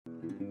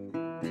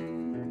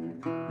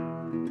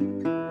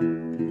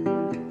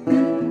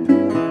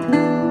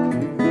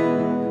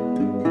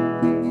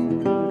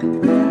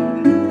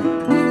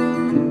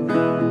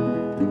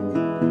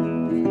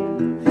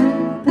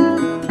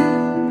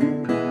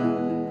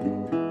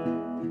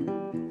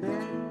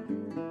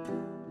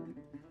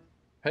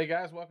Hey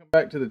guys, welcome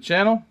back to the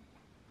channel.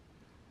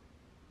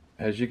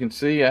 As you can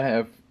see, I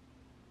have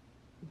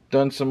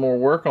done some more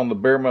work on the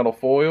bare metal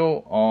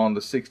foil on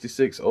the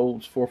 66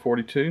 Olds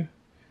 442.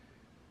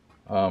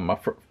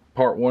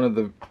 Part one of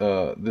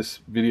the this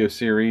video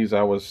series,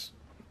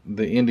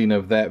 the ending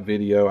of that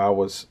video, I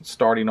was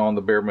starting on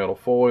the bare metal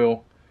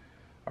foil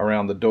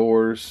around the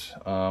doors.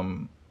 I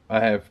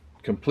have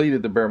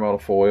completed the bare metal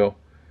foil.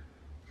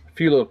 A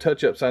few little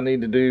touch-ups I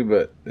need to do,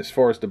 but as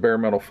far as the bare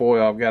metal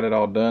foil, I've got it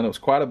all done. It was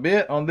quite a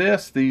bit on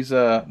this. These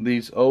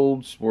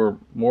Olds were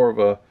more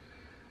of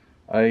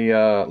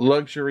a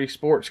luxury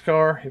sports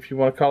car, if you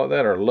want to call it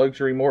that, or a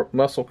luxury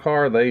muscle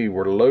car. They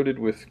were loaded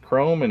with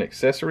chrome and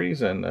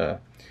accessories, and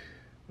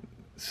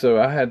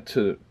so I had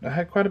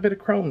quite a bit of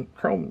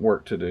chrome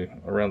work to do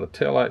around the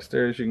taillights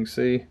there, as you can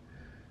see,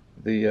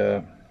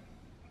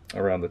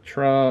 around the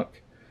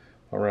trunk,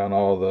 around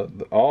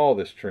all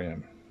this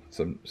trim,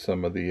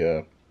 some of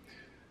the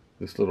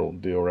this little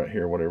deal right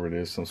here, whatever it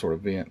is, some sort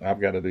of vent. I've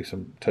got to do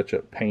some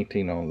touch-up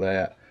painting on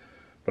that.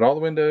 But all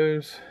the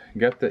windows,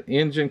 got the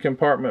engine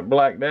compartment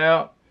blacked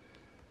out,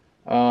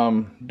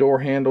 door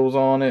handles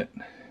on it,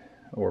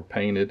 or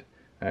painted.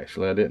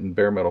 Actually, I didn't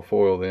bare metal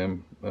foil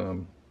them.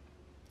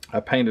 I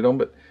painted them,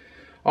 but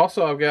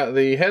also I've got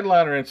the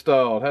headliner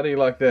installed. How do you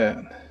like that?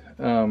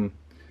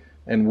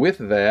 And with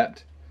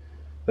that,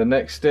 the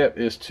next step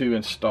is to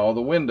install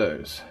the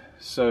windows.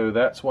 So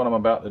that's what I'm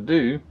about to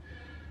do.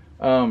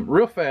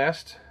 Real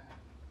fast,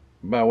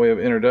 by way of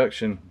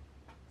introduction,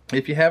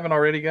 if you haven't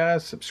already,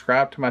 guys,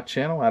 subscribe to my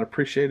channel. I'd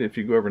appreciate it if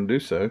you go over and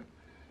do so.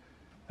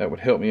 That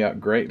would help me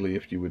out greatly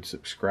if you would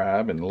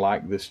subscribe and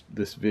like this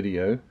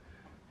video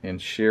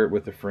and share it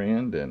with a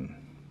friend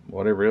and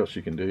whatever else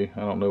you can do. I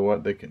don't know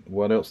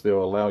what else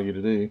they'll allow you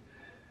to do.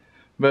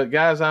 But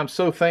guys, I'm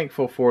so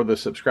thankful for the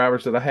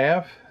subscribers that I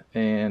have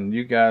and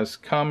you guys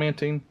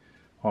commenting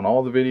on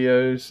all the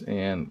videos,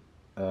 and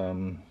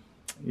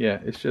yeah,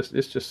 it's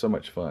just so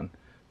much fun.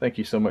 Thank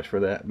you so much for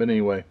that. But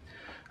anyway,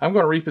 I'm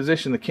going to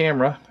reposition the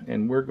camera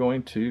and we're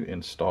going to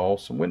install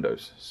some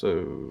windows.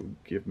 So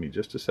give me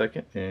just a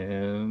second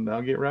and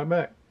I'll get right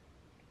back.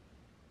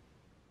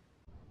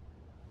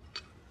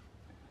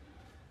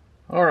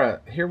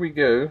 Alright, here we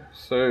go.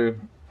 So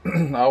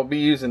I'll be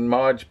using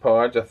Mod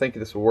Podge. I think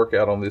this will work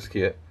out on this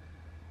kit.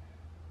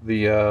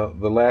 The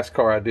last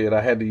car I did,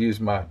 I had to use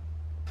my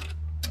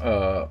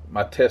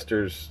my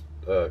tester's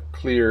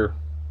clear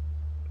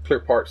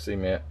part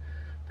cement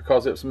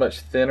because it was much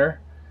thinner.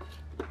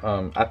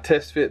 I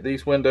test fit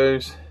these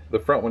windows. The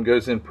front one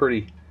goes in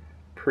pretty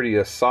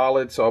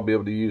solid, so I'll be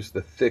able to use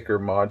the thicker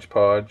Mod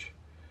Podge.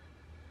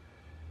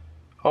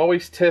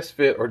 Always test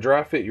fit or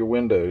dry fit your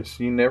windows.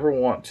 You never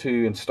want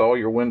to install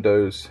your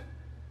windows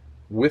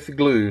with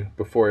glue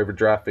before ever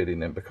dry fitting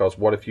them, because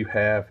what if you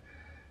have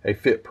a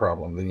fit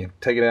problem? Then you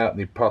take it out and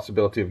the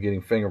possibility of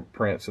getting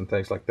fingerprints and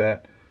things like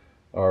that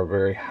are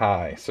very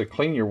high. So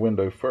clean your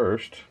window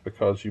first,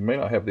 because you may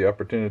not have the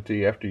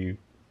opportunity after you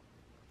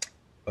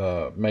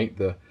make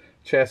the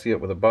chassis up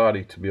with a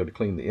body to be able to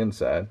clean the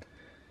inside.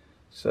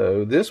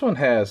 So this one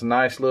has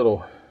nice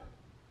little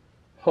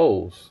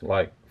holes,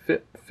 like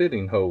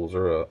fitting holes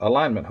or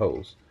alignment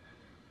holes.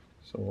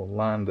 So we'll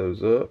line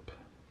those up.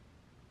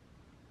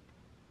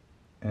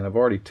 And I've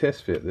already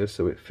test fit this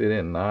so it fit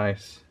in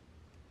nice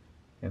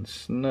and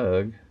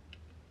snug.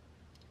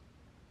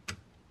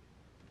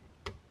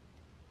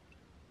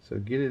 So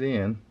get it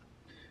in,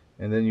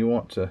 and then you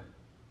want to,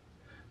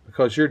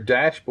 because your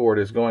dashboard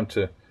is going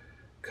to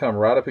come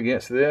right up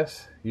against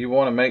this, you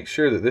want to make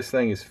sure that this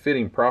thing is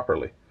fitting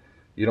properly.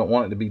 You don't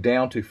want it to be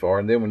down too far,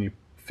 and then when you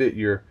fit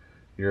your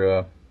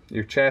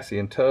chassis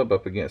and tub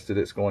up against it,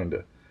 it's going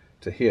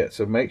to hit.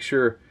 So make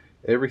sure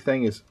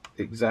everything is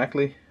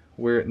exactly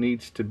where it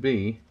needs to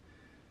be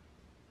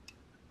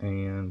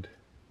and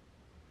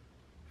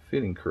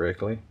fitting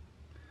correctly.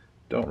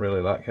 Don't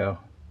really like how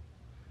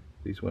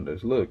these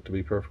windows look, to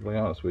be perfectly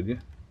honest with you,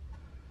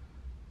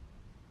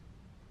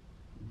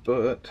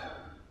 but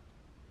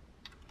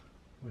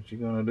what you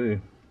gonna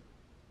do?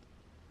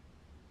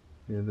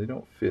 Yeah, they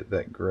don't fit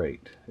that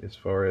great as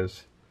far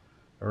as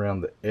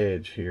around the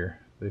edge here.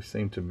 They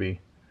seem to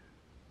be,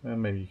 well,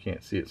 maybe you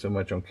can't see it so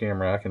much on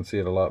camera. I can see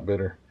it a lot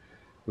better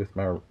with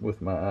my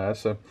eyes.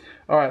 So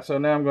all right, so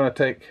now I'm going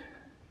to take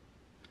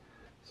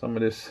some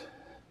of this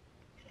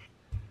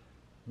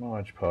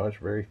Mod Podge,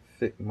 very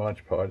thick Mod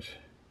Podge.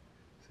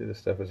 See, this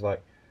stuff is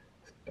like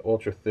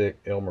ultra thick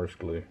Elmer's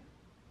glue.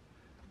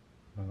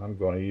 And I'm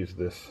going to use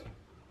this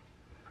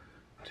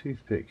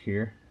toothpick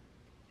here.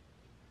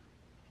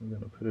 I'm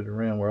going to put it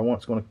around where I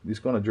want it's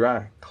going to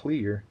dry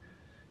clear.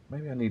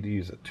 Maybe I need to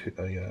use I've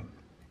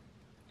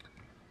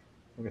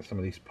got some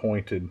of these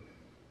pointed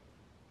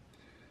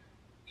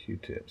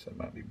Q-tips. That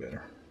might be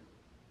better.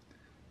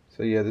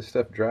 So yeah, this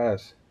stuff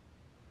dries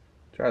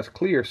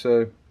clear.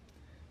 So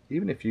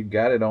even if you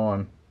got it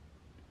on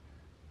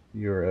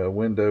your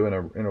window in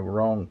a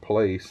wrong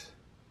place,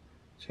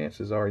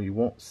 chances are you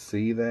won't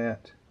see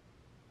that.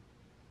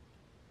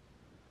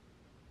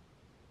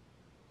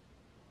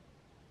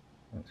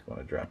 It's going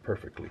to dry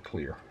perfectly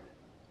clear.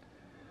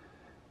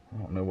 I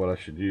don't know what I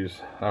should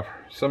use.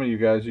 Some of you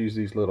guys use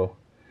these little,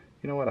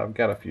 you know what, I've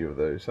got a few of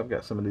those. I've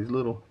got some of these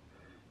little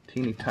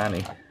teeny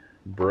tiny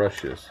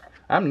brushes.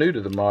 I'm new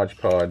to the Mod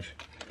Podge.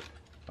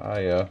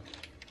 I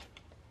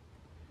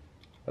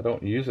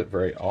don't use it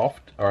very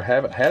often, or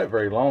haven't had it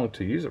very long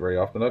to use it very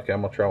often. Okay,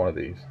 I'm gonna try one of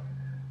these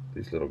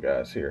little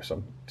guys here.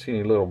 Some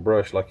teeny little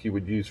brush like you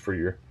would use for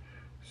your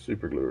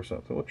super glue or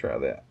something. We'll try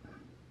that.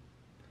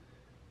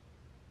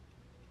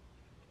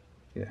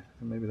 Yeah,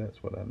 maybe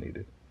that's what I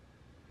needed.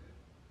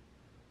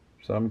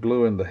 So I'm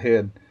gluing the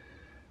head.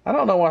 I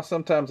don't know why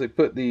sometimes they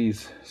put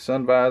these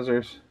sun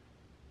visors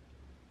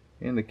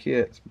in the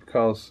kits,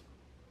 because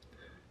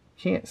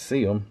you can't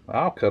see them.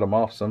 I'll cut them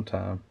off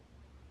sometime,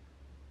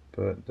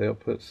 but they'll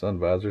put sun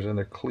visors and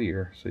they're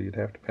clear, so you'd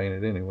have to paint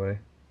it anyway.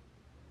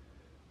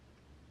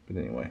 But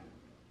anyway,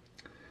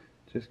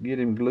 just get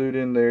him glued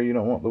in there. You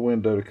don't want the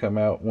window to come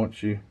out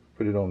once you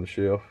put it on the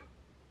shelf.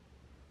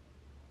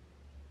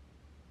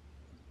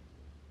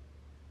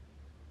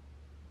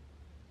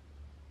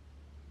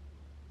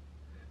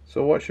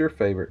 So what's your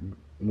favorite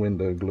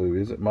window glue?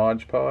 Is it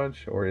Mod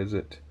Podge or is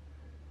it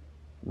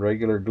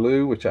regular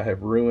glue, which I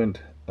have ruined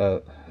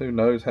who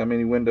knows how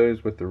many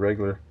windows with the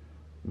regular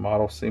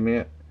model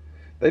cement.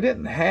 They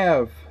didn't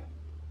have,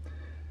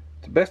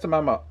 to best of my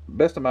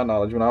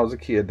knowledge, when I was a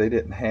kid, they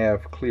didn't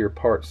have clear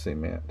part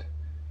cement.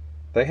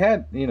 They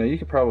had, you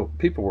know,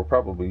 people were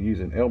probably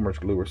using Elmer's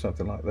glue or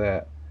something like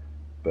that,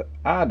 but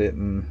I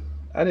didn't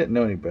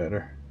know any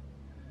better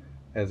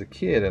as a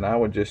kid, and I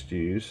would just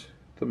use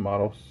the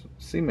model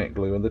cement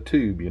glue in the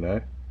tube, you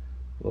know,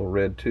 little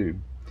red tube.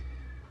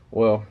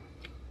 Well,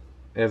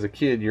 as a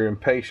kid, you're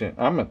impatient.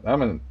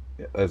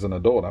 As an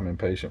adult, I'm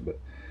impatient, but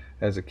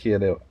as a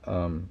kid,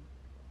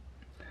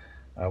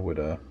 I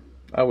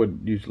would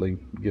usually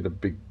get a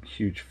big,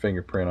 huge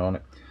fingerprint on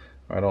it.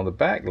 All right, on the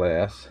back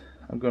glass,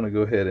 I'm going to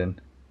go ahead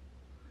and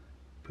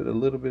put a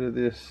little bit of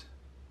this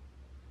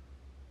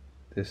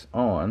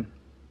on.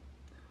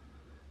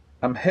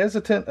 I'm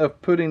hesitant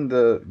of putting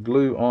the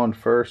glue on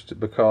first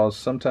because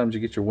sometimes you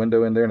get your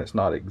window in there and it's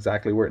not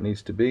exactly where it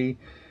needs to be.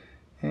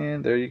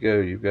 And there you go,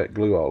 you've got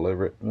glue all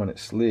over it when it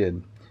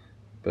slid.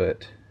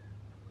 But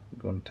I'm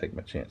going to take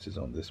my chances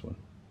on this one.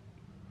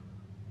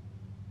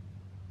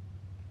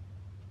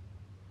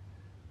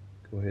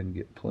 Go ahead and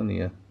get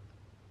plenty of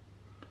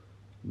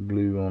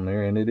glue on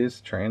there, and it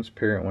is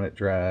transparent when it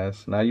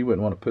dries. Now you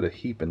wouldn't want to put a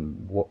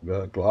heaping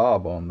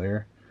glob on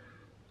there.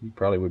 You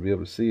probably would be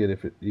able to see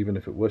it even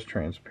if it was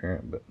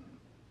transparent, but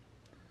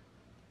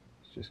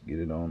let's just get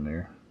it on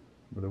there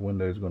where the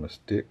window is going to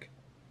stick.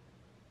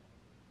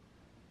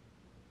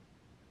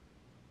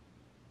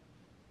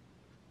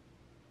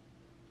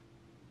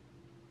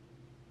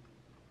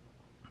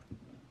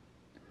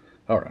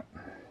 Alright.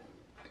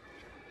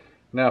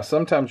 Now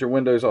sometimes your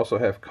windows also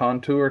have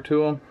contour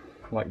to them.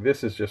 Like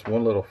this is just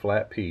one little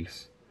flat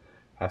piece.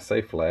 I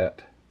say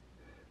flat.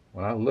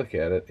 When I look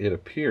at it, it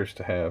appears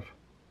to have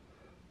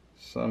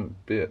some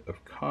bit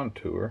of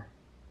contour.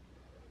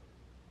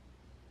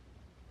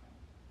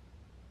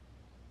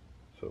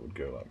 So it would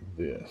go like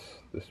this.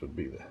 This would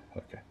be the,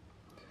 okay.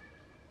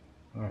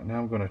 Alright, now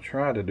I'm going to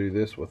try to do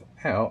this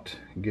without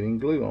getting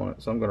glue on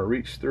it. So I'm going to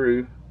reach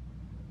through,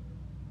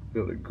 be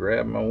able to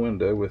grab my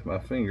window with my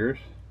fingers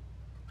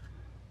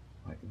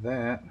like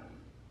that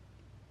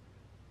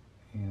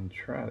and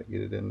try to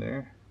get it in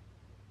there.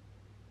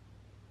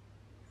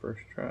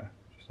 First try,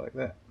 just like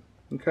that.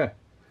 Okay.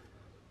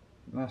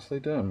 Nicely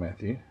done,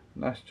 Matthew.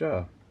 Nice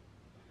job.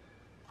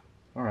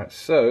 Alright,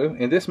 so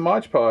in this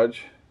Mod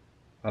Podge,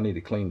 I need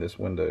to clean this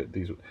window.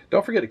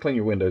 Don't forget to clean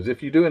your windows.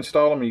 If you do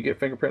install them and you get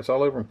fingerprints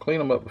all over them, clean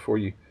them up before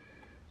you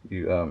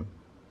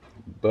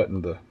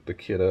button the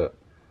kit up.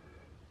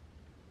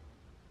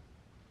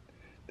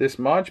 This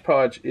Mod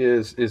Podge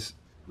is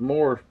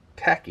more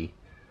tacky,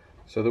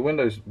 so the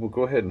windows will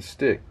go ahead and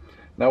stick.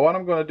 Now what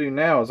I'm going to do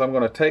now is I'm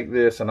going to take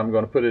this and I'm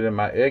going to put it in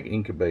my egg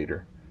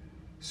incubator,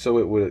 so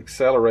it would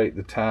accelerate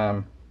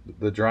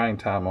the drying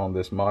time on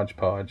this Mod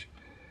Podge,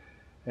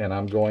 and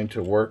I'm going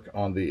to work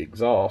on the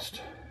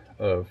exhaust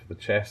of the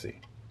chassis.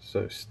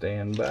 So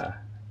stand by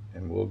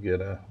and we'll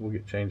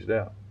get changed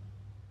out.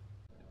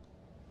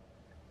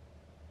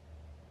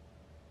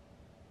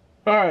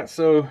 Alright,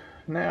 so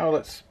now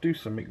let's do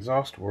some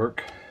exhaust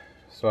work.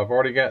 So I've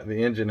already got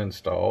the engine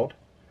installed.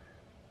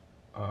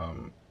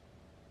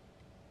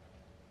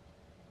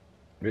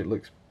 It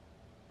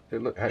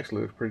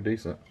actually looks pretty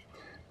decent.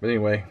 But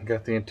anyway,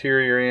 got the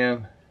interior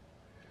in.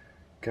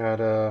 Got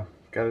to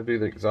do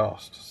the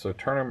exhaust. So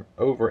turn them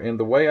over, and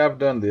the way I've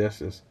done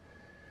this is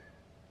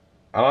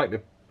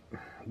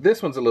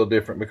this one's a little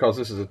different because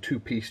this is a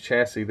two-piece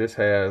chassis. This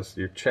has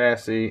your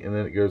chassis and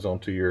then it goes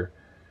onto your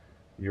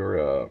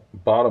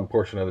bottom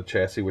portion of the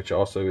chassis, which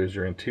also is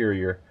your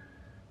interior.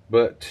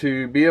 But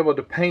to be able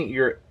to paint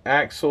your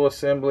axle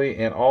assembly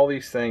and all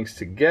these things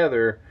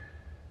together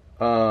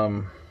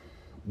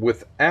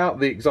without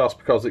the exhaust,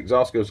 because the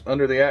exhaust goes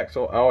under the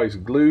axle, I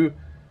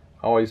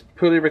always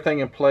put everything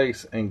in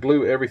place and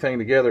glue everything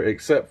together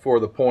except for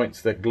the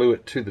points that glue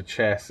it to the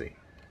chassis.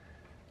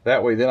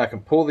 That way then I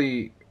can pull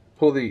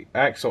pull the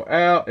axle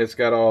out, it's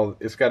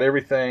got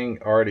everything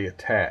already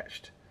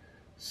attached.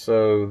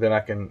 So then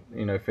I can,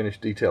 you know, finish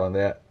detailing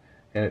that,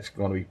 and it's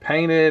going to be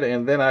painted,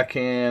 and then I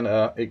can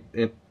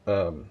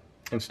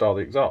install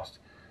the exhaust,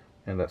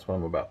 and that's what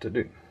I'm about to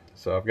do.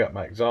 So I've got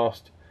my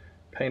exhaust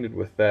painted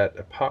with that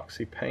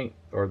epoxy paint,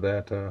 or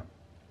that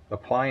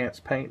appliance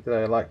paint that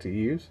I like to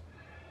use.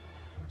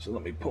 So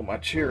let me pull my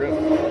chair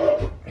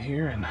up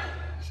here and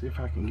see if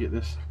I can get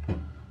this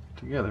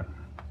together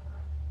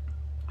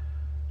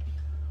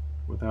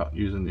without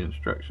using the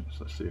instructions.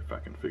 Let's see if I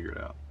can figure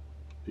it out.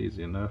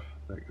 Easy enough.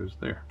 That goes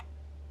there.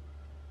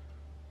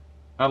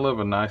 I love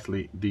a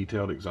nicely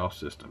detailed exhaust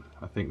system.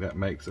 I think that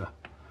makes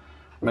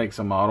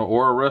a model,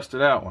 or a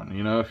rusted out one.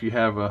 You know, if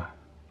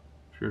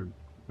you're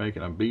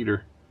making a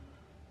beater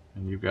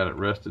and you've got it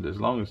rusted, as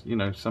long as, you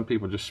know, some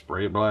people just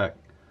spray it black,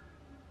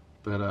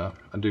 but I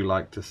do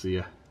like to see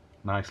a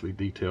nicely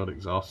detailed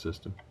exhaust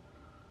system.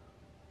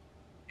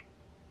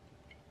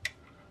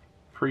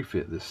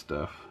 Pre-fit this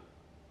stuff.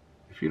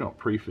 If you don't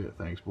pre-fit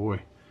things,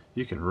 boy,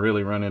 you can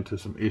really run into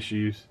some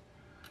issues.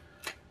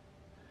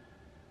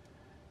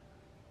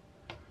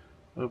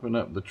 Open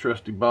up the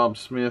trusty Bob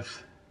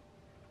Smith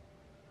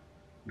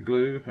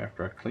glue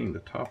after I clean the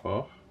top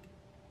off.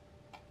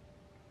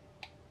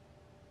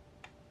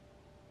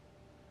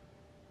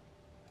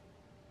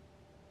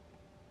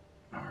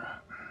 Alright.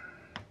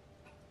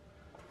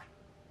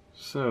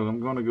 So I'm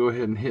going to go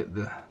ahead and hit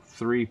the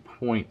 3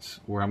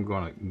 points where I'm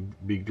going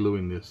to be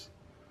gluing this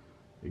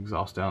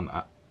exhaust down.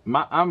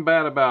 I'm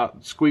bad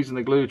about squeezing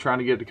the glue, trying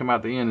to get it to come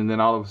out the end, and then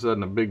all of a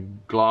sudden a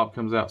big glob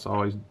comes out.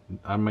 So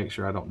I make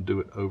sure I don't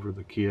do it over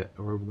the kit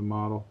or over the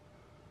model.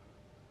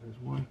 There's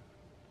one.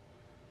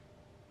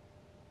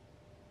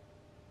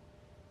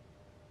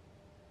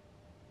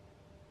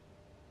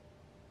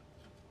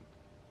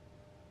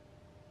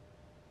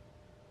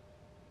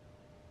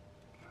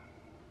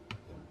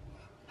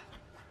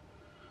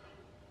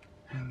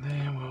 And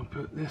then we'll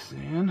put this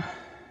in.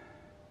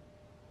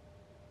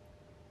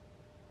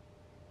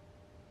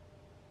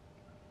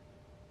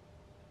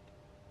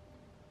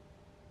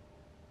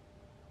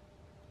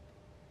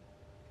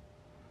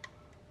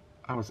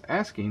 I was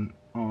asking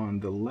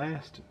on the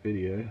last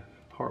video,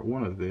 part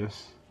 1 of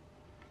this,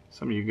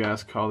 some of you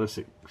guys call this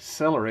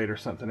accelerator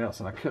something else,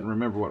 and I couldn't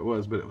remember what it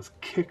was, but it was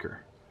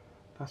kicker.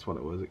 That's what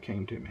it was. It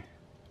came to me.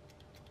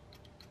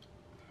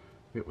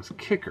 It was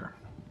kicker.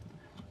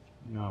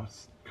 You know,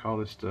 I call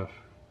this stuff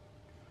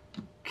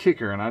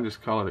kicker, and I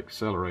just call it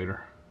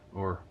accelerator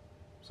or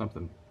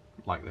something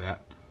like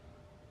that.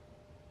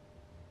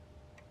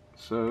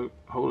 So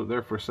hold it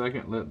there for a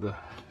second, let the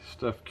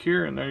stuff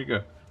cure, and there you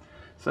go.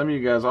 Some of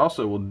you guys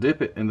also will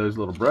dip it in those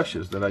little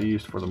brushes that I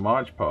used for the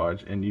Mod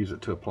Podge and use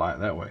it to apply it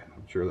that way.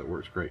 I'm sure that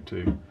works great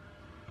too.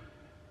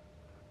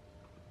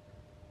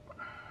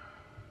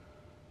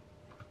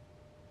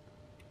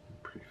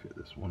 Pre-fit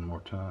this one more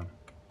time.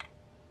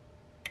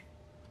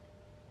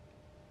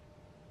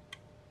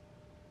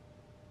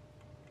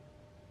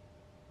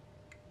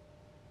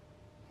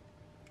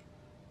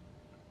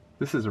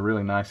 This is a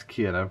really nice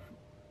kit. I've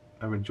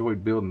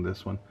enjoyed building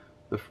this one.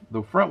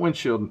 The front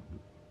windshield,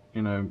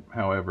 you know,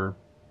 however,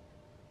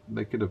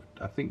 they could have,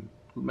 I think,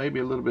 maybe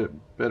a little bit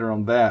better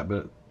on that,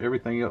 but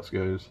everything else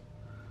goes.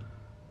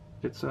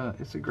 It's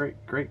a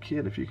great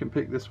kit if you can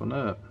pick this one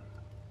up.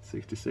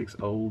 66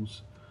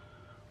 Olds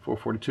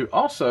 442.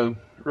 Also,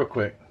 real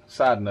quick,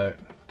 side note,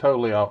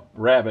 totally off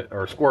rabbit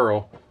or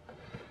squirrel.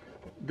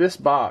 This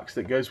box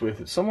that goes with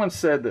it, someone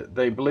said that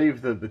they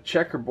believe that the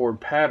checkerboard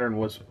pattern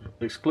was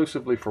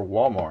exclusively for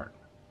Walmart.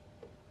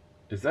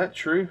 Is that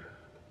true?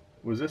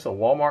 Was this a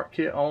Walmart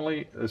kit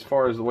only as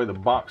far as the way the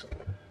box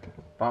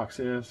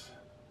is?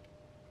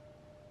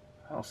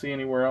 I don't see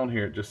anywhere on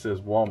here it just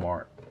says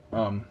Walmart.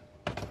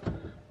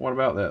 What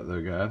about that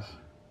though, guys?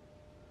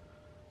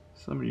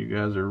 Some of you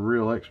guys are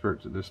real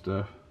experts at this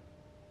stuff.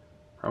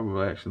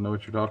 Probably actually know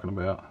what you're talking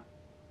about.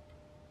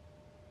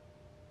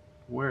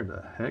 Where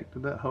the heck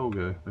did that hole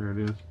go? There it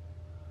is.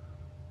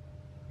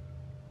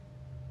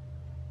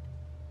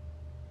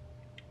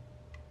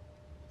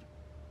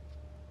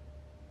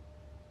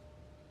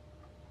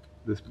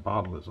 This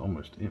bottle is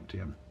almost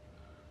empty.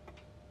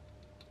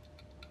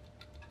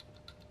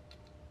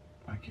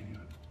 I can't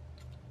even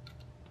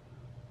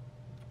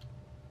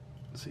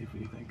see if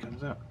anything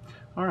comes out.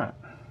 All right.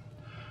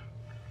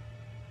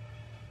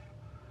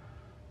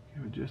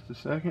 Give it just a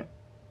second,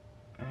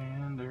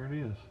 and there it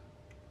is.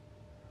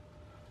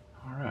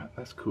 All right,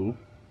 that's cool.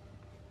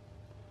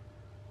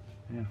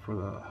 And for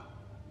the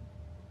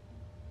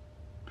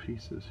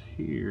pieces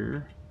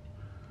here,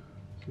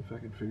 see if I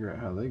can figure out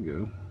how they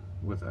go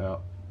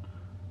without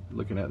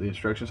looking at the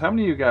instructions. How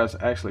many of you guys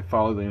actually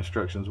follow the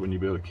instructions when you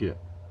build a kit?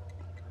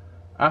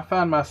 I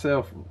find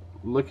myself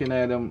looking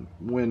at them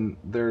when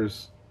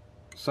there's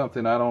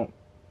something I don't,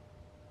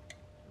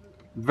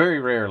 very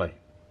rarely.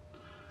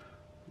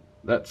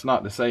 That's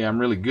not to say I'm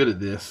really good at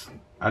this.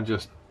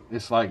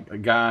 It's like a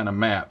guy in a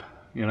map,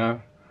 you know?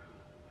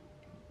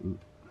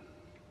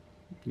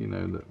 You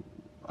know,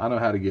 I know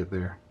how to get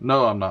there.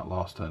 No, I'm not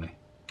lost, honey.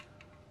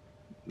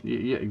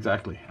 Yeah,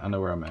 exactly. I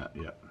know where I'm at.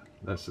 Yeah,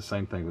 that's the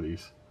same thing with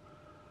these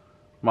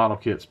model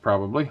kits.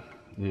 Probably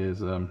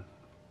is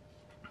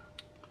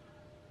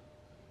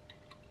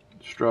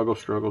struggle.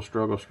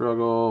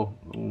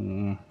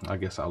 I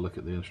guess I'll look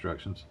at the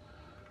instructions.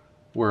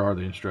 Where are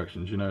the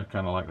instructions? You know,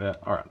 kind of like that.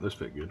 All right, those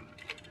fit good.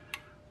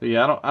 But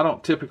yeah, I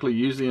don't typically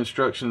use the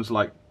instructions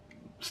like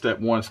step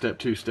 1, step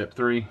 2, step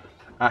 3.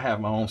 I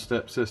have my own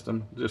step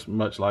system, just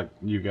much like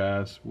you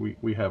guys.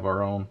 We have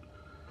our own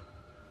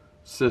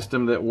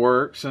system that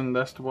works, and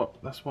that's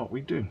what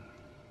we do.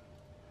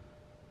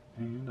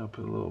 And I'll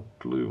put a little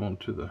glue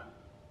onto the,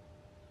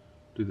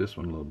 do this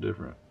one a little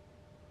different.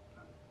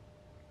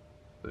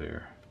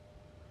 There.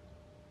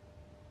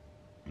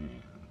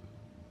 And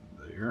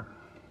there.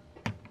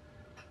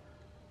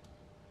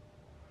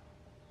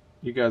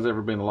 You guys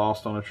ever been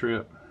lost on a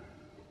trip?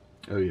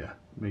 Oh yeah,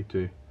 me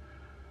too.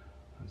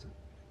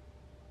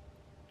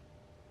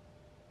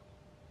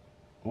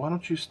 Why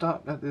don't you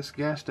stop at this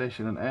gas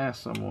station and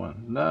ask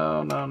someone?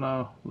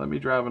 No. Let me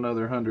drive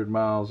another 100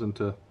 miles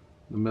into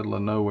the middle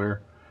of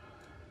nowhere.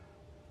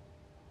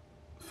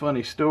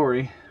 Funny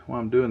story, while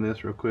I'm doing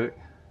this real quick.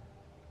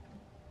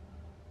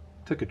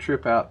 Took a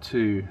trip out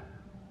to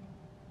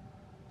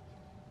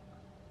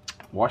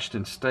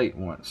Washington State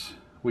once.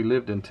 We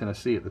lived in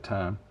Tennessee at the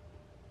time.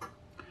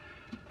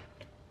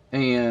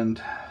 And,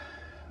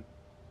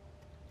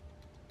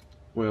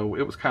 well,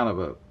 it was kind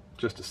of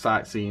just a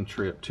sightseeing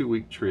trip,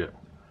 2-week trip.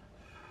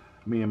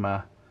 Me and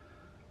my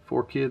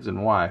 4 kids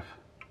and wife.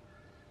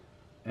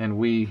 And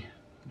we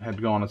had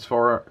gone as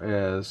far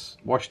as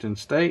Washington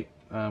State.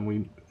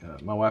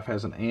 My wife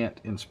has an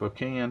aunt in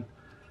Spokane.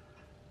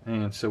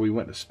 And so we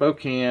went to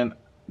Spokane,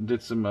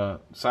 did some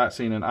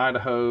sightseeing in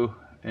Idaho,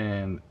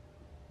 and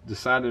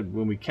decided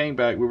when we came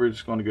back we were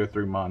just going to go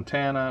through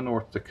Montana,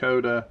 North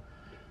Dakota,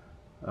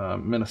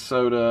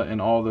 Minnesota, and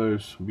all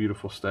those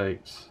beautiful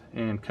states,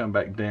 and come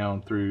back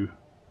down through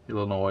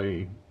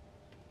Illinois,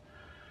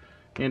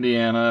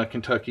 Indiana,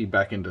 Kentucky,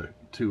 back into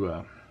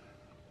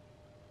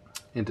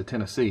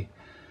Tennessee.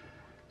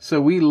 So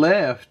we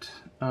left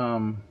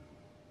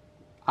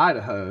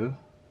Idaho,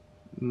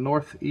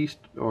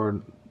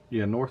 northeastern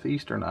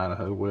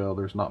Idaho. Well,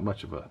 there's not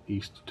much of a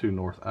east to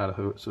north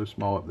Idaho. It's so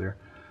small up there.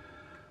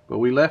 But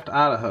we left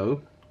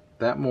Idaho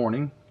that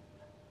morning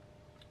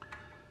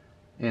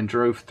and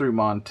drove through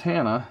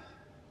Montana.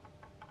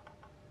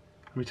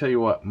 Let me tell you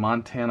what,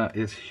 Montana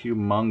is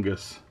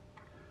humongous.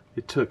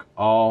 It took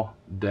all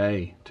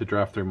day to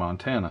drive through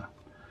Montana.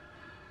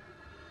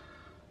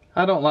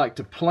 I don't like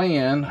to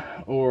plan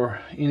or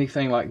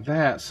anything like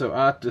that, so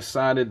I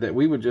decided that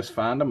we would just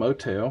find a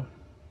motel,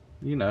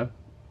 you know,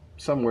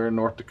 somewhere in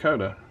North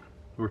Dakota.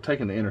 We were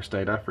taking the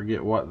interstate. I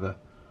forget what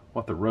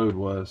the road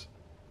was.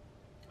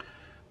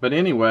 But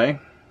anyway,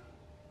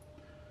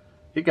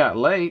 it got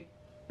late,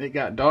 it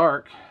got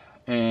dark,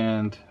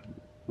 and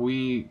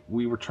we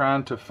were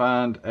trying to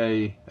find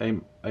a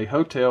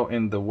hotel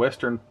in the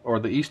western or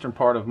the eastern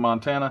part of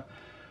Montana,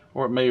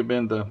 or it may have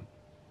been the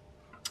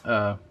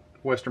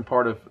western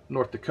part of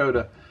North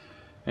Dakota.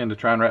 And to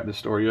try and wrap this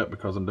story up,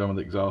 because I'm done with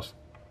the exhaust,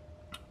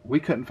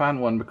 we couldn't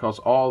find one because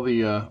all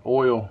the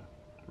oil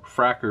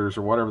frackers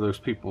or whatever those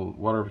people,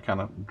 whatever kind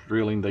of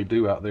drilling they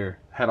do out there,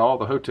 had all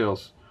the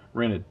hotels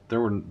rented. There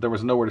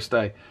was nowhere to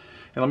stay.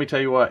 And let me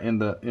tell you what,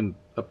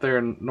 up there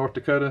in North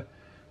Dakota,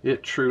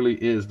 it truly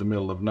is the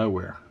middle of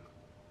nowhere.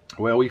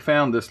 Well, we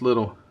found this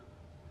little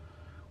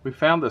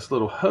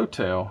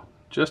hotel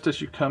just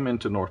as you come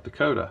into North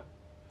Dakota,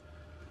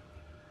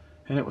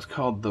 and it was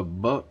called the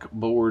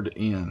Buckboard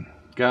Inn.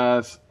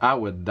 Guys, I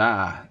would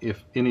die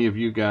if any of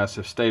you guys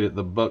have stayed at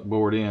the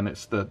Buckboard Inn.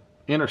 It's the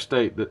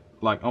interstate that,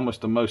 like,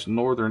 almost the most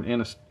northern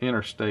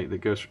interstate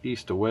that goes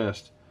east to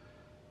west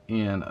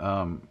in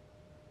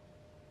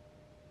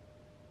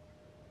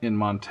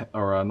Montana,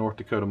 or North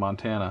Dakota,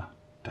 Montana.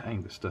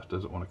 Dang, this stuff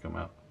doesn't want to come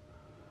out.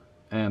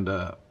 And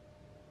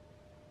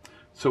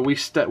so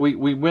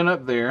we went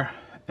up there,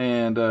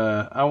 and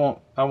I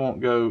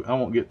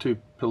won't get too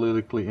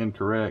politically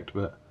incorrect,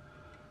 but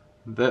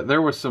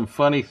there was some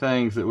funny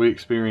things that we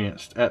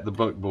experienced at the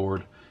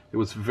Buckboard. It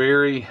was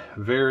very,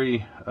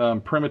 very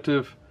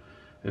primitive,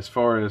 as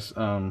far as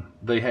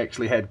they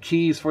actually had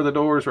keys for the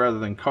doors rather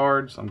than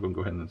cards. I'm going to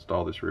go ahead and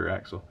install this rear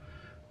axle.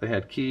 They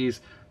had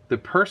keys. The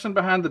person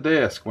behind the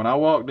desk, when I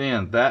walked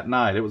in that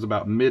night, it was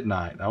about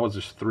midnight. I was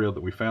just thrilled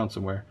that we found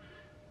somewhere.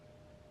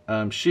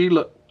 She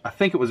looked, I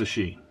think it was a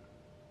she.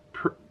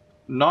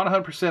 Not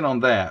 100%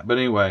 on that, but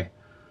anyway,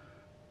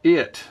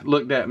 it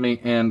looked at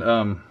me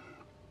and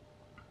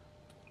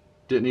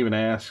didn't even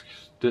ask,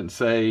 didn't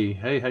say,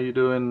 hey, how you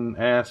doing,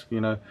 ask,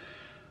 you know.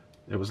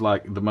 It was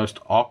like the most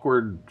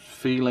awkward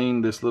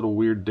feeling, this little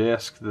weird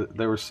desk that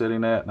they were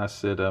sitting at, and I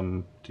said,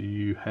 do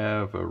you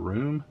have a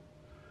room?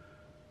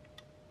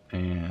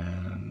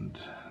 And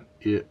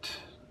it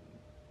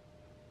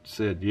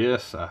said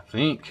yes, I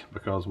think,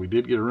 because we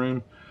did get a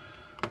room.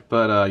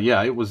 But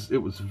yeah, it was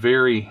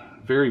very,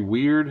 very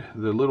weird.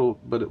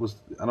 But it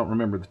was, I don't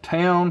remember the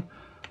town.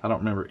 I don't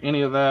remember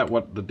any of that,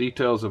 what the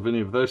details of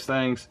any of those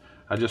things.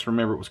 I just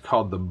remember it was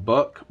called the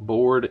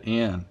Buckboard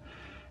Inn.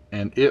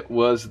 And it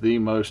was the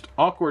most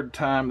awkward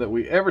time that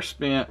we ever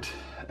spent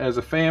as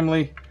a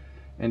family.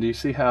 And do you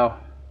see how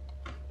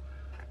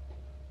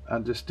I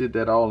just did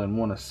that all in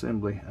one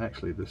assembly?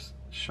 Actually, this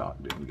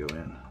shock didn't go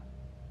in.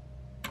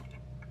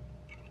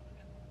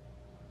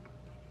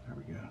 There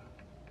we go.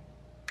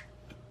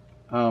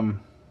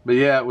 But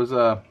yeah, it was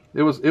a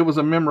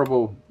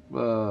memorable.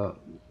 Those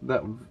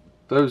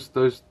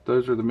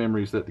are the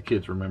memories that the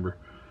kids remember.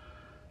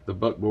 The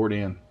Buckboard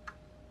Inn.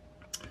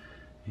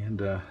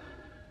 And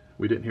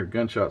we didn't hear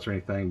gunshots or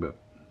anything, but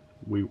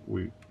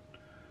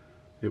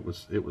it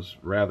was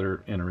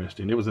rather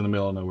interesting. It was in the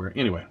middle of nowhere.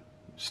 Anyway,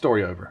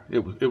 story over. It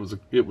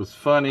was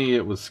funny.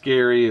 It was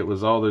scary. It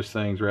was all those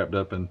things wrapped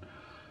up in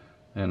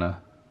a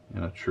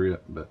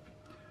trip. But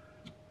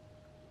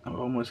I've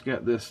almost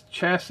got this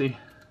chassis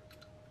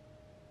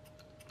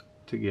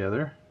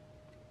together.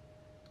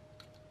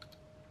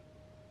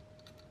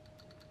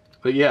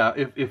 But yeah,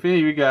 if any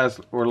of you guys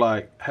were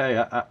like,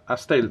 hey, I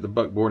stayed at the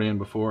Buckboard Inn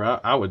before,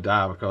 I would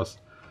die, because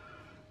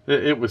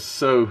it was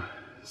so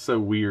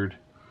weird.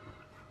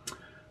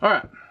 All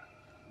right,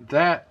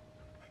 that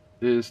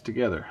is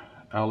together.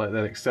 I'll let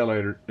that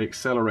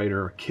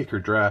accelerator or kicker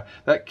dry.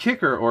 That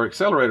kicker or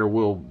accelerator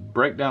will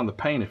break down the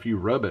paint if you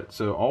rub it,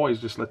 so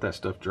always just let that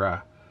stuff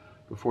dry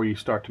before you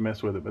start to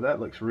mess with it. But that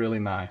looks really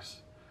nice.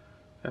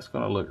 That's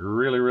going to look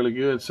really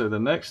good. So the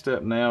next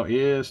step now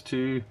is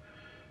to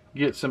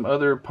get some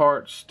other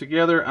parts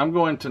together. I'm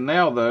going to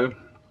now, though,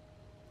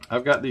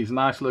 I've got these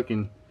nice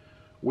looking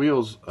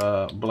wheels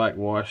black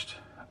washed.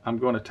 I'm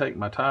going to take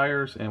my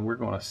tires and we're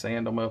going to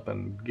sand them up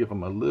and give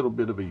them a little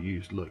bit of a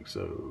used look.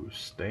 So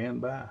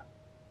stand by.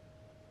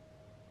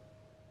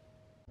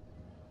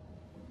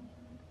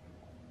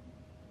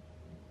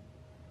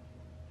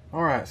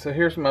 Alright, so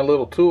here's my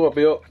little tool I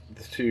built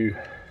to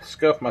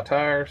scuff my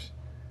tires.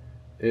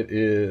 It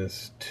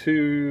is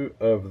 2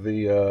 of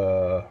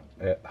the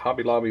at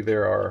Hobby Lobby.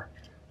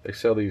 They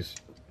sell these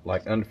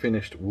like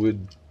unfinished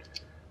wood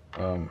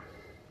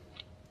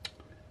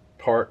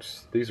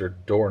parts. These are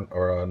door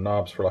or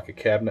knobs for like a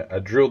cabinet. I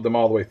drilled them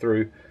all the way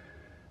through.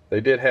 They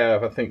did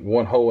have, I think,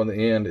 one hole in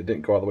the end. It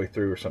didn't go all the way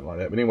through or something like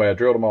that. But anyway, I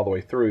drilled them all the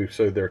way through,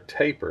 so they're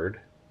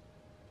tapered.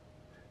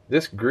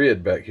 This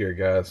grid back here,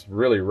 guys,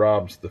 really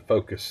robs the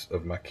focus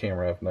of my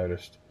camera, I've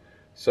noticed.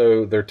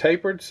 So they're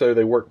tapered, so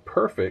they work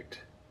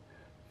perfect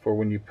for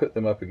when you put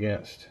them up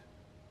against,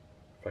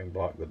 if I can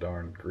block the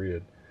darn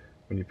grid,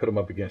 when you put them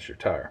up against your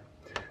tire.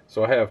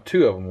 So I have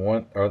 2 of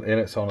them, and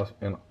it's on a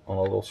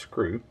little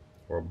screw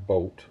or a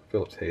bolt,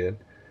 Phillips head.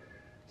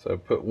 So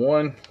put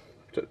one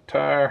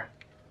tire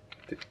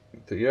to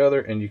the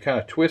other, and you kind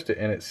of twist it,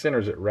 and it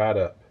centers it right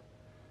up.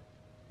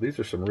 These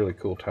are some really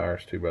cool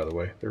tires too, by the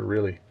way. They're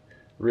really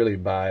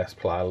bias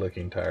ply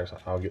looking tires.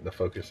 I'll get the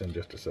focus in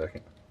just a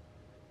second.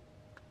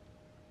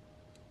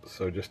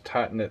 So just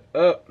tighten it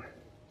up,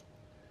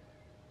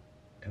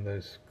 and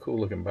those cool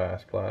looking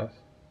bias plies.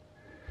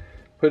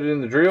 Put it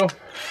in the drill.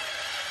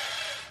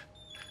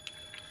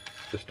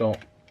 Just don't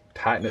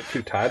tighten it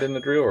too tight in the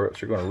drill, or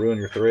else you're going to ruin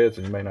your threads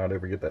and you may not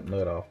ever get that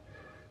nut off.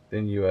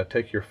 Then you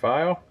take your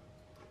file.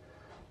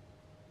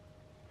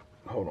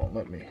 Hold on,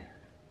 let me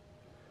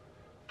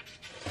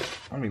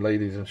lay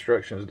these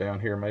instructions down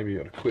here. Maybe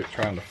it'll quit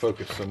trying to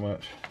focus so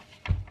much.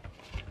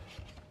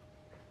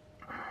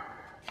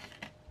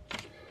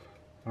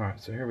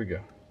 Alright, so here we go.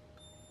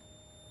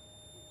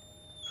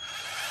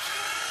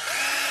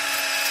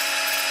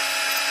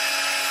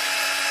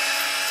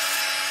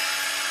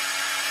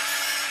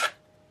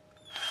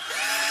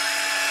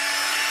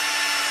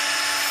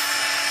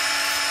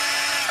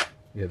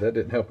 Yeah, that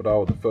didn't help at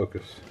all with the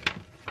focus.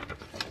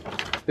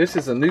 This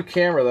is a new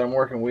camera that I'm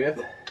working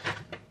with,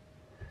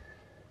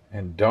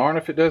 and darn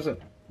if it doesn't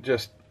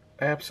just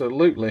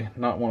absolutely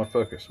not want to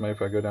focus. Maybe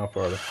if I go down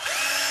farther.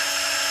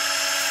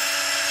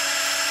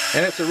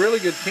 And it's a really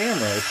good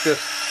camera. It's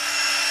just,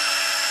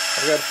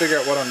 I've got to figure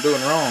out what I'm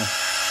doing wrong.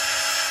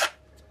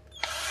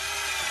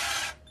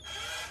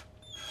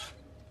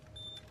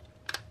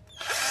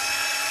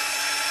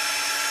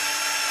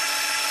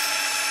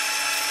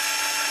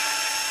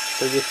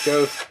 So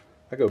just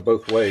I go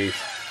both ways.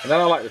 And then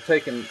I like to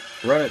take and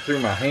run it through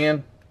my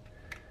hand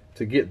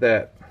to get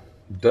that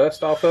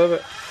dust off of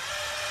it.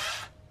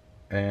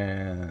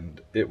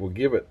 And it will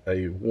give it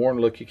a worn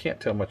look. You can't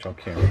tell much on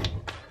camera.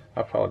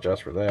 I apologize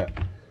for that.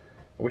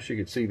 I wish you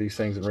could see these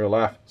things in real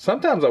life.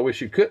 Sometimes I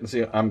wish you couldn't see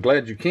them. I'm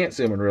glad you can't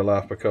see them in real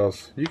life,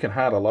 because you can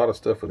hide a lot of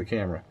stuff with a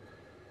camera.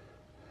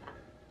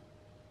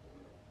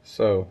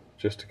 So,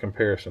 just a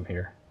comparison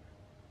here.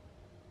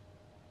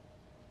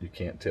 You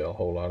can't tell a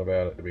whole lot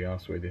about it, to be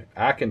honest with you.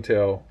 I can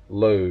tell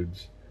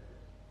loads.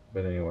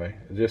 But anyway,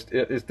 this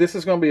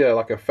is going to be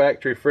like a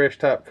factory fresh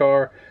type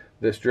car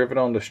that's driven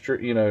on the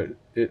street. You know,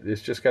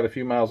 it's just got a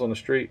few miles on the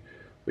street.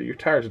 But your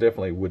tires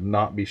definitely would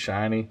not be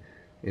shiny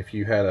if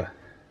you had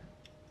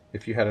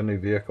a new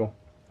vehicle.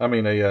 I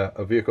mean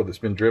a vehicle that's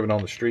been driven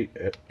on the street.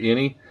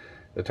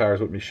 The tires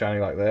wouldn't be shiny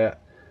like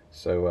that.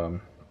 So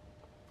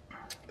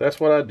that's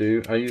what I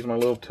do. I use my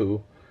little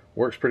tool.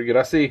 Works pretty good.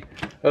 I see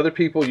other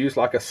people use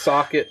like a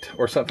socket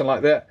or something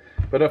like that,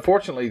 but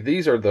unfortunately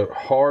these are the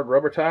hard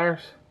rubber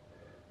tires.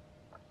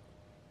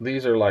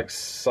 These are like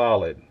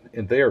solid,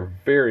 and they are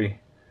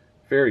very,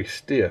 very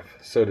stiff.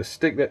 So to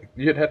stick that,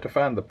 you'd have to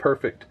find the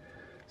perfect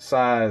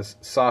size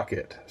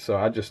socket. So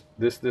I just,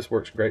 this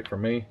works great for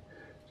me,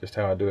 just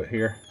how I do it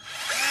here.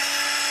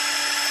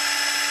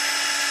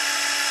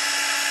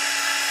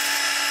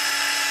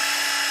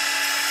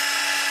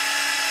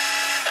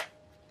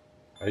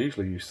 I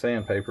usually use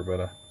sandpaper, but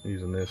I'm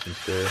using this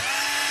instead.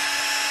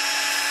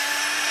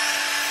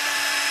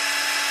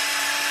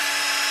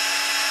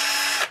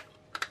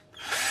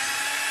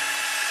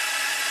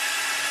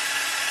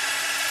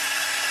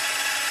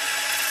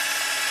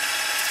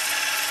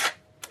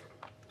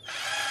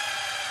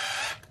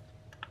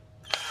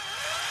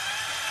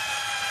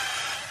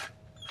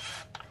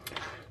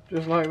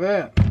 Just like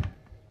that.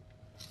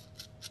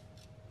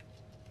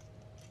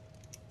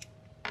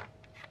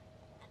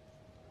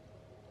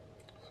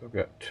 So I've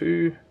got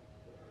 2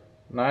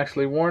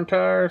 nicely worn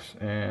tires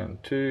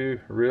and 2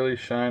 really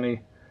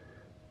shiny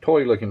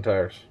toy looking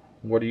tires.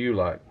 What do you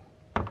like?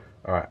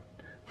 Alright,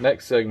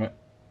 next segment.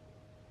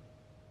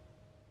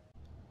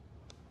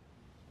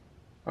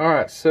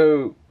 Alright,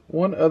 so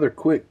one other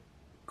quick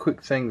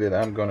thing that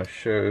I'm going to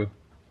show.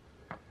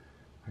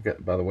 I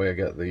got, by the way, I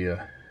got the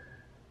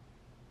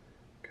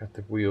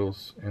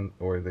wheels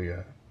or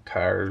the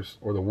tires,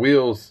 or the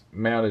wheels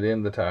mounted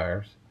in the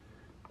tires.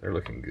 They're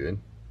looking good,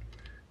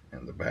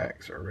 and the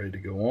backs are ready to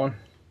go on.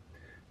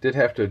 Did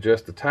have to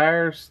adjust the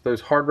tires,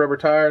 those hard rubber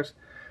tires.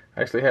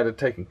 I actually had to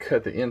take and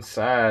cut the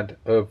inside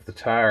of the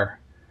tire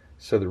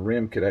so the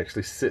rim could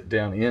actually sit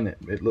down in it.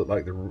 It looked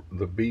like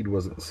the bead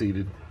wasn't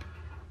seated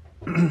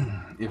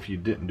if you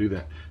didn't do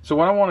that. So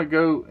what I want to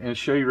go and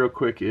show you real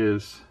quick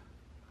is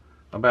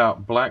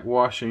about black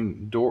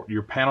washing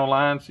your panel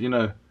lines. You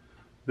know,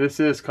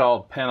 this is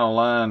called panel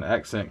line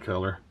accent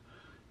color,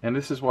 and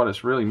this is what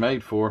it's really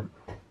made for,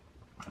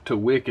 to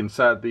wick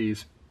inside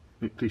these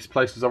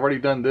places. I've already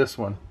done this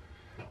one.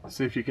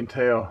 See if you can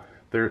tell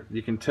there.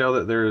 You can tell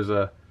that there is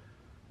a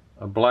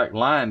black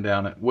line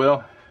down it.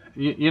 Well,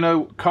 you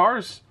know,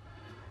 cars,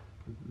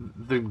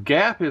 the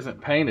gap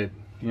isn't painted.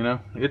 You know,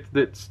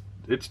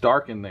 it's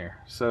dark in there.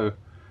 So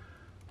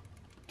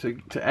to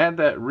add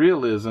that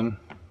realism,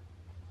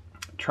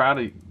 try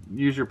to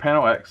use your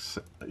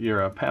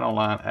panel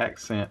line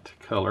accent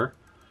color.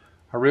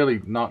 I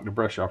really knocked the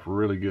brush off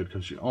really good,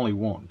 because you only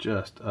want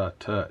just a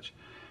touch,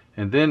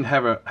 and then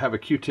have a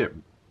Q-tip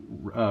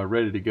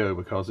ready to go,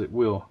 because it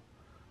will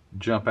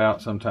jump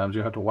out sometimes.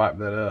 You have to wipe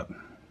that up.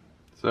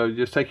 So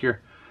just take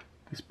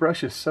this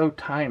brush is so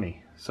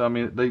tiny, so I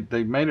mean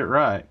they made it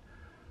right,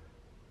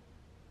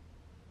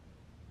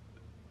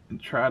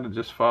 and try to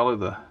just follow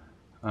the,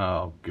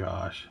 oh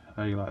gosh,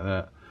 how you like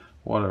that?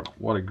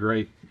 What a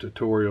great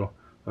tutorial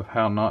of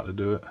how not to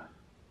do it.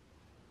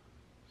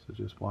 So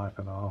just wipe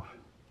it off.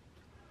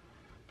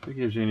 If it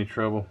gives you any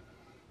trouble,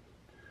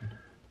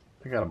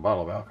 I got a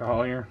bottle of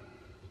alcohol here.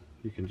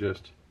 You can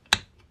just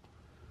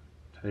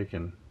take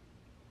and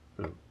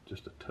put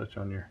just a touch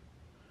on your,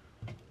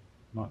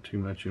 not too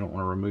much. You don't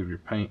want to remove your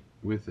paint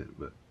with it,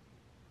 but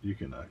you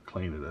can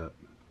clean it up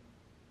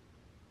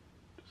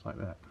just like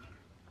that.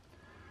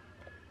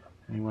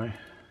 Anyway,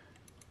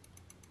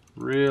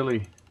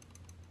 really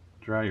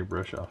dry your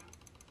brush off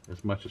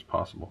as much as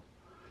possible,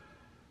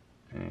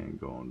 and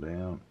going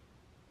down,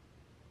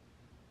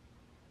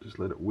 just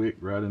let it wick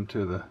right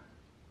into the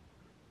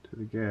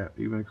gap,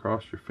 even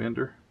across your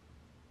fender.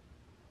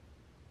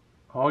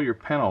 All your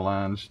panel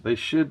lines, they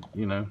should,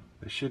 you know,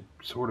 they should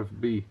sort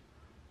of be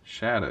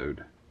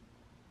shadowed.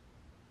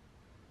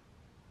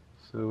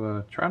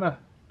 So try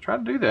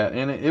to do that,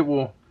 and it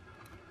will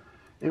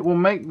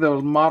make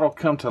the model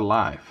come to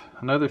life.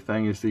 Another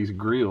thing is these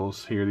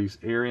grills here, these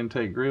air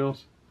intake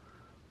grills.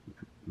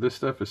 This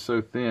stuff is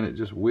so thin it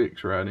just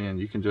wicks right in.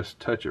 You can just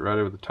touch it right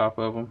over the top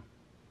of them,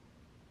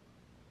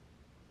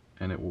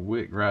 and it will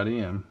wick right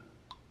in.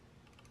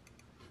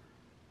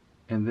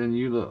 And then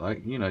you look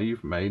like, you know,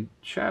 you've made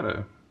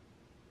shadow.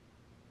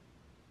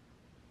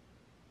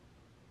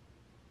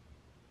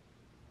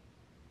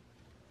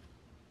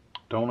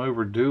 Don't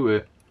overdo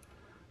it,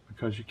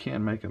 because you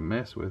can make a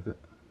mess with it.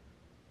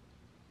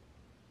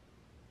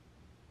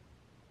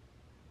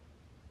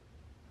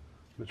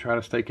 But try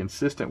to stay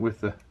consistent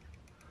with the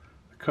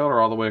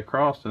color all the way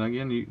across, and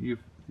again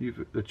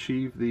you've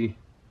achieved the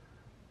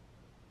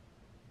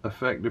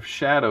effect of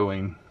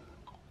shadowing,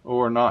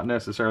 or not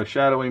necessarily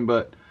shadowing,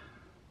 but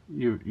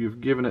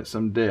you've given it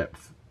some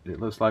depth. It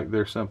looks like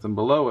there's something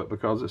below it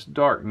because it's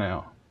dark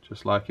now,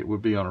 just like it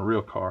would be on a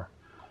real car.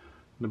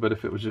 But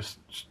if it was just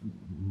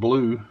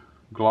blue,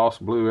 gloss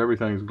blue,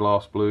 everything's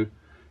gloss blue,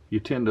 you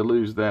tend to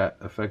lose that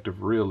effect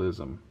of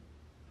realism.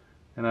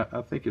 And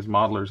I think as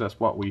modelers, that's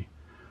what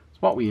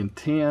we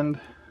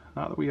intend.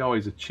 Not that we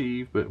always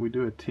achieve, but we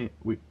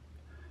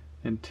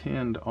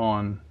intend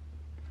on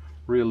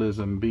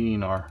realism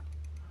being our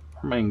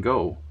main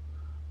goal,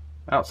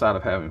 outside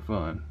of having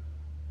fun,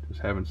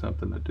 just having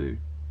something to do.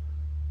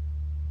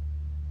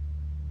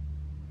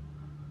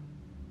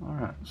 All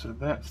right, so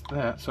that's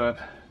that. So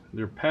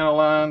your panel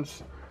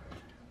lines,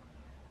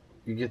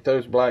 you get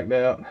those blacked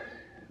out.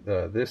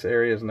 This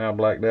area is now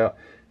blacked out,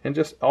 and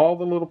just all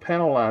the little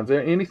panel lines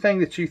there. Anything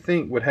that you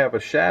think would have a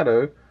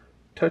shadow,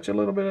 touch a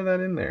little bit of that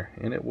in there,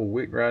 and it will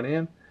wick right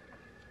in.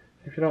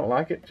 If you don't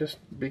like it, just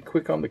be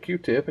quick on the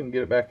Q-tip and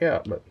get it back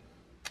out. But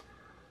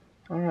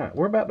all right,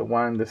 we're about to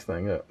wind this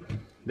thing up.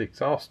 The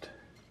exhaust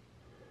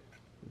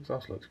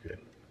looks good.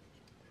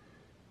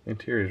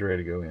 Interior's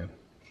ready to go in.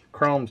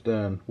 Chrome's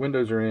done.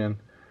 Windows are in.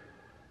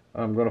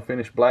 I'm going to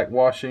finish black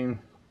washing.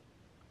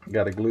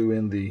 Got to glue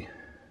in the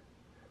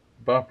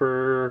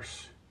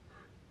bumpers,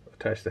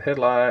 attach the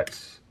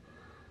headlights,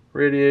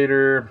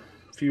 radiator,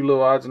 a few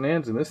little odds and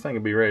ends, and this thing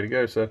will be ready to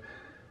go. So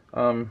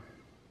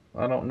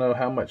I don't know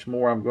how much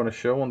more I'm going to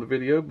show on the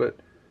video, but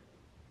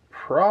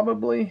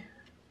probably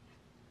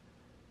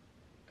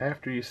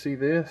after you see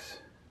this,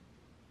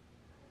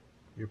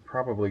 you're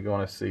probably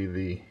going to see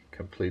the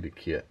completed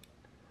kit.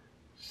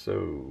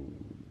 So,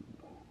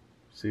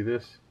 see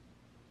this?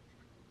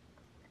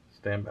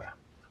 Stand by.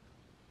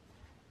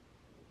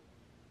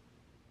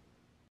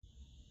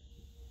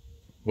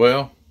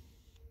 Well,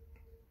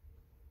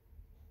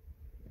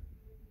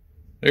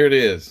 there it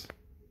is.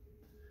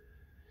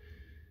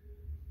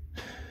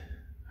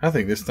 I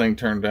think this thing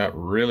turned out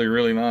really,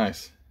 really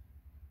nice,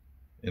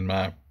 in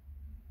my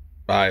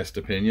biased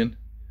opinion.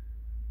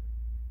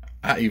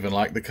 I even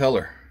like the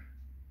color.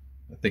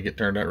 I think it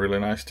turned out really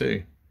nice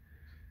too.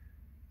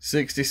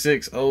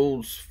 66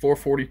 Olds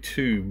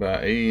 442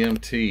 by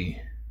AMT.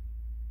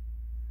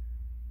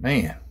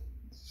 Man,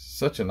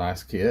 such a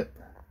nice kit.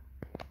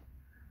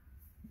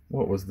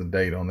 What was the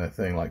date on that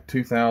thing? Like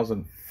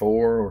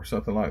 2004 or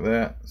something like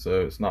that.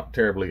 So it's not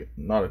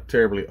a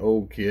terribly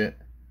old kit.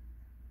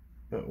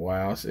 But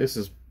wow, this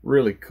is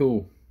really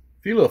cool.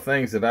 A few little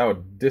things that I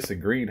would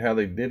disagreed how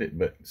they did it,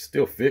 but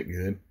still fit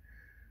good.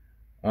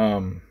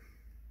 I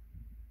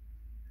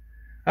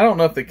don't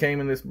know if they came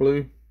in this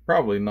blue.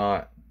 Probably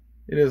not.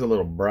 It is a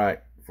little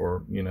bright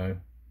for, you know,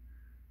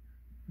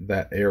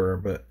 that era,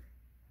 but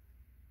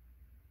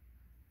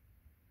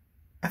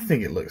I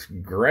think it looks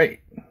great.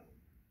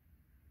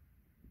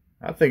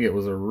 I think it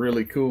was a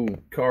really cool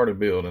car to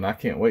build, and I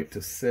can't wait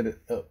to set it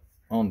up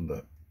on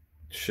the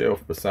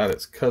shelf beside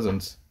its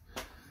cousins,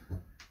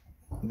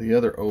 the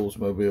other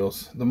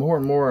Oldsmobiles. The more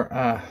and more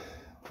I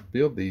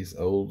build these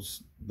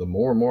Olds, the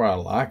more and more I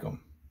like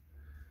them.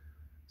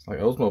 It's like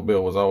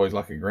Oldsmobile was always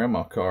like a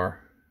grandma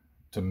car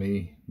to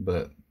me,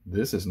 but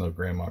this is no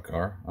grandma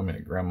car. I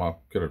mean, grandma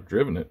could have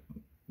driven it,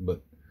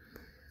 but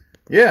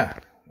yeah,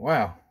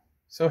 wow,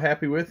 so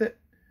happy with it.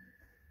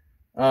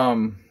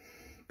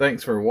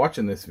 Thanks for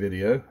watching this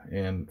video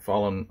and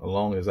following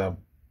along as I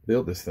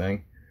build this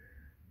thing.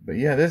 But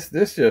yeah,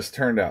 this just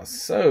turned out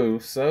so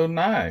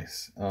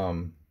nice.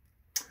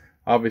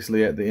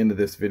 Obviously at the end of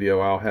this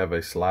video I'll have a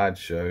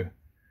slideshow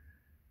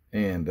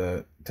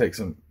and take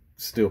some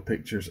still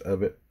pictures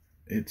of it.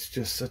 It's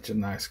just such a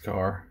nice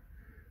car.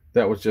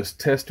 That was just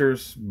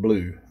Testors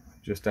blue,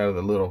 just out of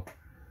the little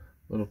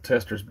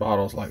Testors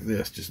bottles like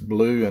this, just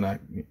blue, and I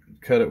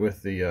cut it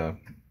with the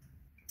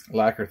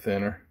lacquer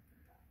thinner.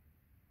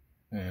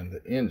 And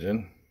the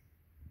engine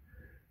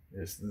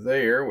is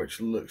there, which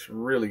looks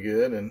really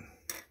good, and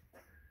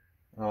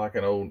I like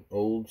an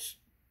Olds.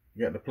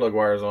 Got the plug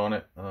wires on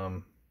it.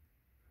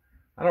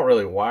 I don't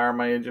really wire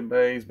my engine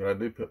bays, but I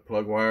do put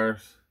plug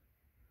wires.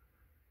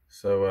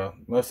 So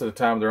most of the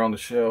time they're on the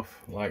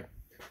shelf, like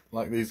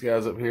these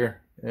guys up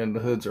here, and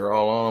the hoods are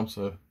all on them.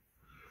 So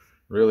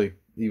really,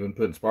 even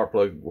putting spark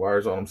plug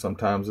wires on them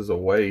sometimes is a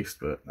waste,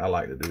 but I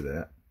like to do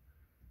that.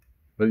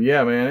 But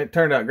yeah, man, it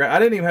turned out great. I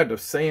didn't even have to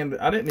sand.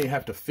 I didn't even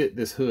have to fit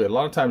this hood. A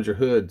lot of times your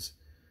hoods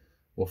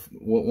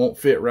won't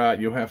fit right.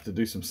 You'll have to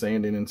do some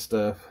sanding and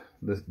stuff.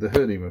 The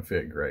hood even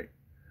fit great.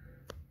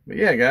 But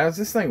yeah, guys,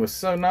 this thing was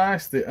so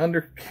nice. The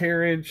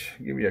undercarriage,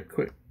 give you a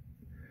quick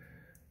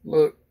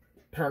look,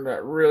 turned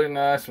out really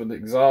nice with the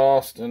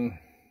exhaust, and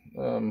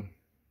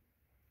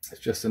it's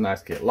just a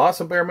nice kit.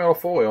 Lots of bare metal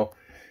foil.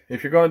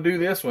 If you're going to do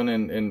this one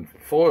and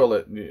foil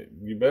it,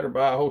 you better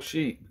buy a whole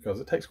sheet, because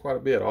it takes quite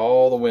a bit.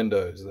 All the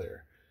windows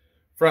there.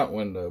 Front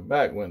window,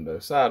 back window,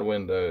 side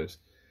windows.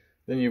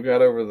 Then you've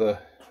got over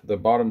the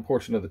bottom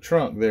portion of the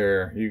trunk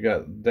there. You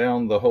got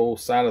down the whole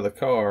side of the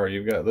car.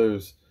 You've got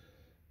those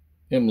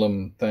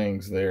emblem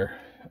things there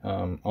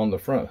on the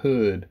front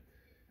hood.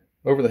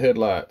 Over the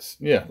headlights.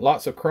 Yeah,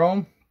 lots of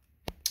chrome.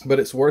 But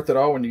it's worth it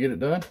all when you get it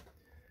done.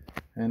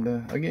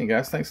 And again,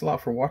 guys, thanks a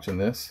lot for watching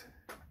this.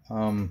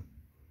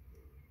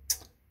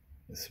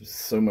 This was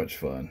so much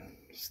fun.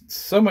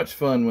 So much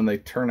fun when they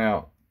turn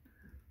out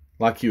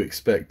like you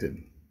expected.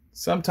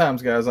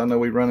 Sometimes, guys, I know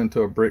we run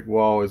into a brick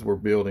wall as we're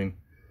building,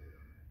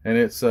 and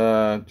it's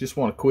just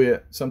want to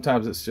quit.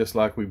 Sometimes it's just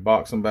like we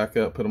box them back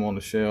up, put them on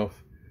the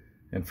shelf,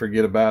 and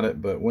forget about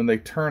it. But when they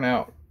turn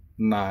out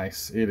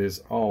nice, it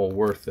is all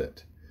worth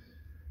it.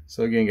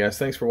 So again, guys,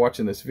 thanks for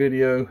watching this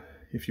video.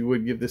 If you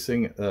would give this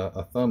thing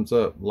a thumbs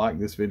up, like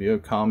this video,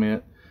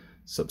 comment,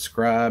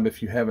 subscribe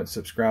if you haven't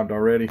subscribed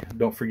already.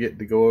 Don't forget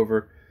to go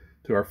over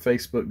to our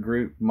Facebook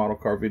group, Model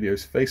Car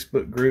Videos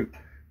Facebook group.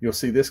 You'll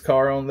see this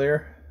car on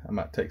there. I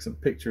might take some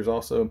pictures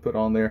also and put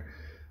on there.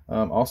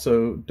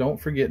 Also, don't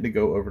forget to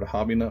go over to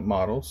Hobby Nut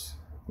Models,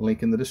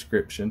 link in the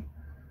description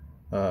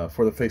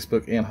for the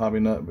Facebook and Hobby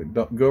Nut.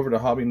 But go over to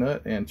Hobby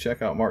Nut and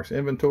check out Mark's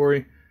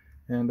inventory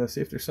and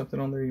see if there's something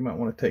on there you might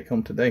want to take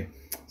home today.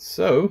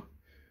 So,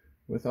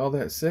 with all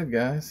that said,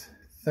 guys,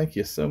 thank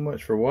you so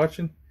much for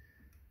watching.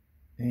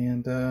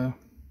 And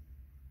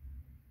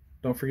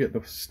don't forget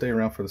to stay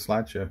around for the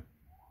slideshow.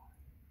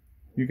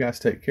 You guys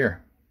take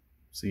care.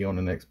 See you on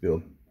the next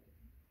build.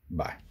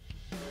 Bye.